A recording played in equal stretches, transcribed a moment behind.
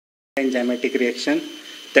enzymatic reaction.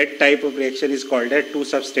 That type of reaction is called a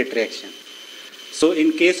two-substrate reaction. So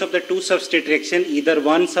in case of the two-substrate reaction, either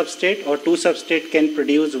one substrate or two substrate can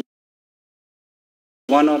produce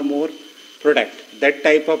one or more product. That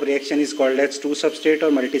type of reaction is called as two-substrate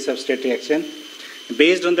or multi-substrate reaction.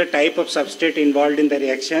 Based on the type of substrate involved in the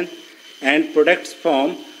reaction and products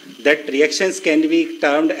form, that reactions can be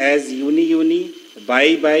termed as uni-uni,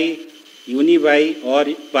 bi-bi, uni-bi or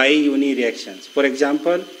bi-uni reactions. For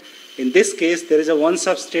example, in this case, there is a one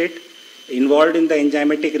substrate involved in the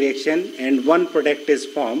enzymatic reaction and one product is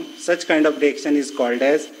formed. Such kind of reaction is called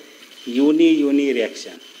as uni-uni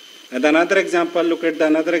reaction. And another example, look at the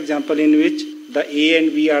another example in which the A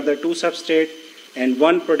and B are the two substrate and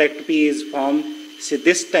one product P is formed. So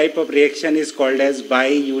this type of reaction is called as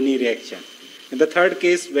bi-uni reaction. In the third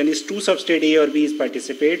case, when is two substrate A or B is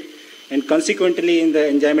participate, and consequently in the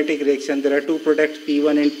enzymatic reaction there are two products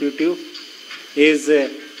P1 and P2 is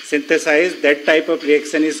synthesized. That type of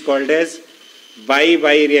reaction is called as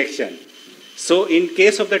bi-bi reaction. So in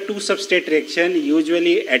case of the two substrate reaction,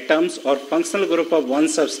 usually atoms or functional group of one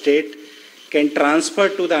substrate can transfer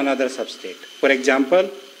to the another substrate. For example,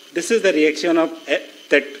 this is the reaction of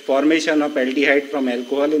that formation of aldehyde from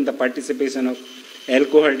alcohol in the participation of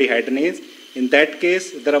alcohol dehydrogenase. In that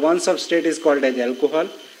case, there are one substrate is called as alcohol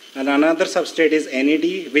and another substrate is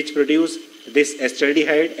NAD, which produce this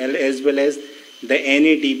acetaldehyde as well as the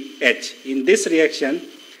NADH. In this reaction,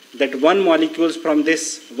 that one molecules from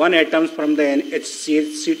this, one atoms from the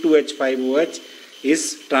C2H5OH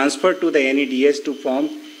is transferred to the NADH to form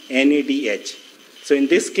NADH. So in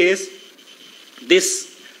this case, this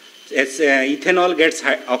ethanol gets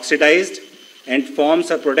oxidized and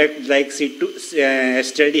forms a product like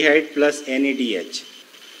acetaldehyde plus NADH.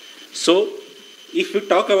 So if we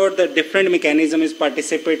talk about the different mechanisms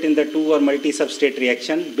participate in the two or multi-substrate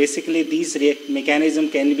reaction, basically these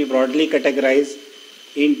mechanisms can be broadly categorized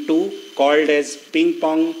in two called as ping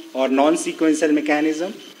pong or non-sequential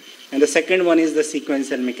mechanism, and the second one is the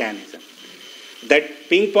sequential mechanism. That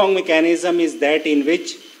ping pong mechanism is that in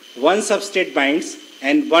which one substrate binds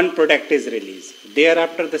and one product is released.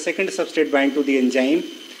 Thereafter the second substrate binds to the enzyme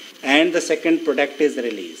and the second product is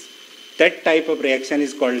released. That type of reaction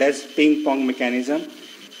is called as ping pong mechanism.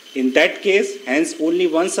 In that case, hence only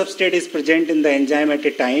one substrate is present in the enzyme at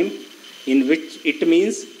a time, in which it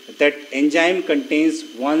means that enzyme contains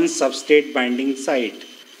one substrate binding site.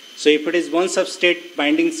 So if it is one substrate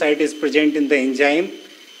binding site is present in the enzyme,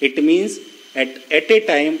 it means at a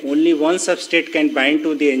time only one substrate can bind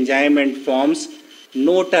to the enzyme and forms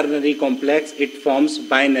no ternary complex, it forms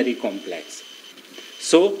binary complex.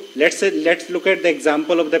 So let's look at the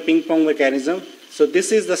example of the ping pong mechanism. So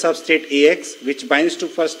this is the substrate AX which binds to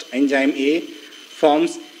first enzyme A,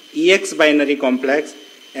 forms EX binary complex,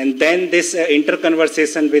 and then this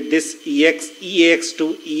interconversation with this EAX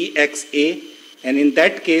to EXA, and in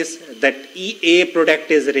that case that EA product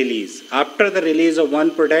is released. After the release of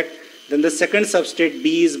one product, then the second substrate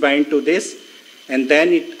B is bind to this, and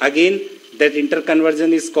then it again that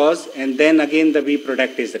interconversion is caused, and then again the B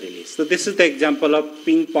product is released. So this is the example of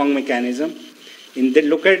ping pong mechanism.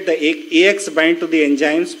 Look at the AX bind to the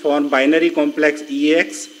enzymes, form binary complex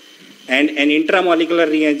EX, and an intramolecular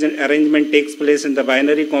arrangement takes place in the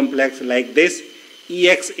binary complex like this,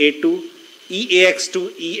 EXA to EAX to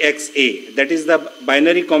EXA. That is the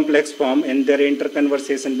binary complex form, and there is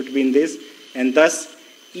interconversation between this, and thus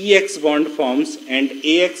EX bond forms and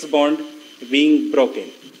AX bond being broken.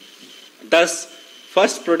 Thus,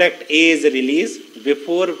 first product A is released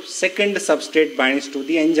before second substrate binds to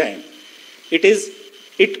the enzyme.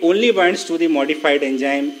 It only binds to the modified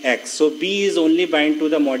enzyme X. So B is only bind to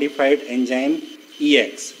the modified enzyme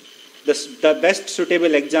EX. The best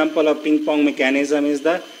suitable example of ping pong mechanism is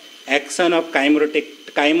the action of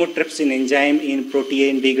chymotrypsin enzyme in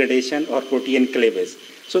protein degradation or protein cleavage.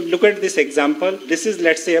 So look at this example. This is,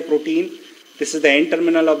 let's say, a protein. This is the N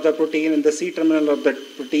terminal of the protein and the C terminal of the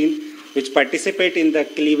protein, which participate in the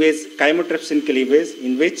cleavage, chymotrypsin cleavage,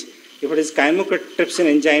 in which if it is chymotrypsin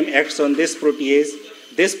enzyme acts on this protease,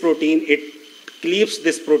 this protein, it cleaves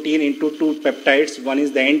this protein into two peptides. One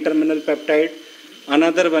is the N terminal peptide,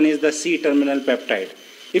 another one is the C terminal peptide.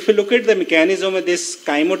 If you look at the mechanism of this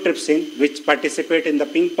chymotrypsin, which participate in the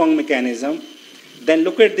ping pong mechanism, then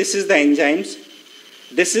look at this is the enzymes.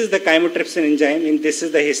 This is the chymotrypsin enzyme, and this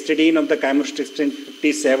is the histidine of the chymotrypsin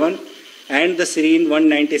 57, and the serine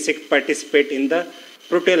 196 participate in the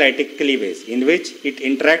proteolytic cleavage, in which it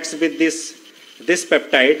interacts with this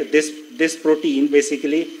peptide, this protein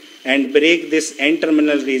basically, and break this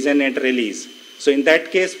N-terminal region and release. So in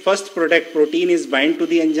that case, first product protein is bind to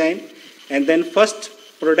the enzyme, and then first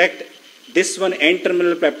product this one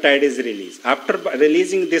N-terminal peptide is released. After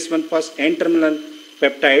releasing this one first N-terminal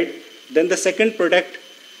peptide, then the second product,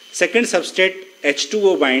 second substrate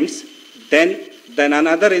H2O binds, then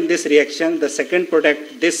another in this reaction, the second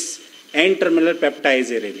product, this N-terminal peptide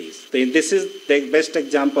is released. So this is the best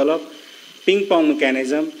example of ping pong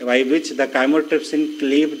mechanism by which the chymotrypsin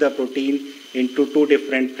cleave the protein into two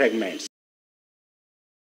different fragments.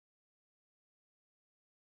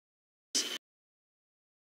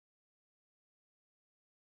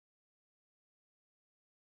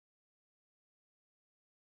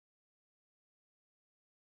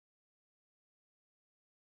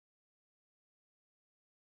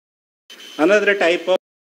 Another type of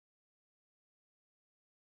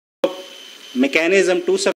mechanism,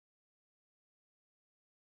 two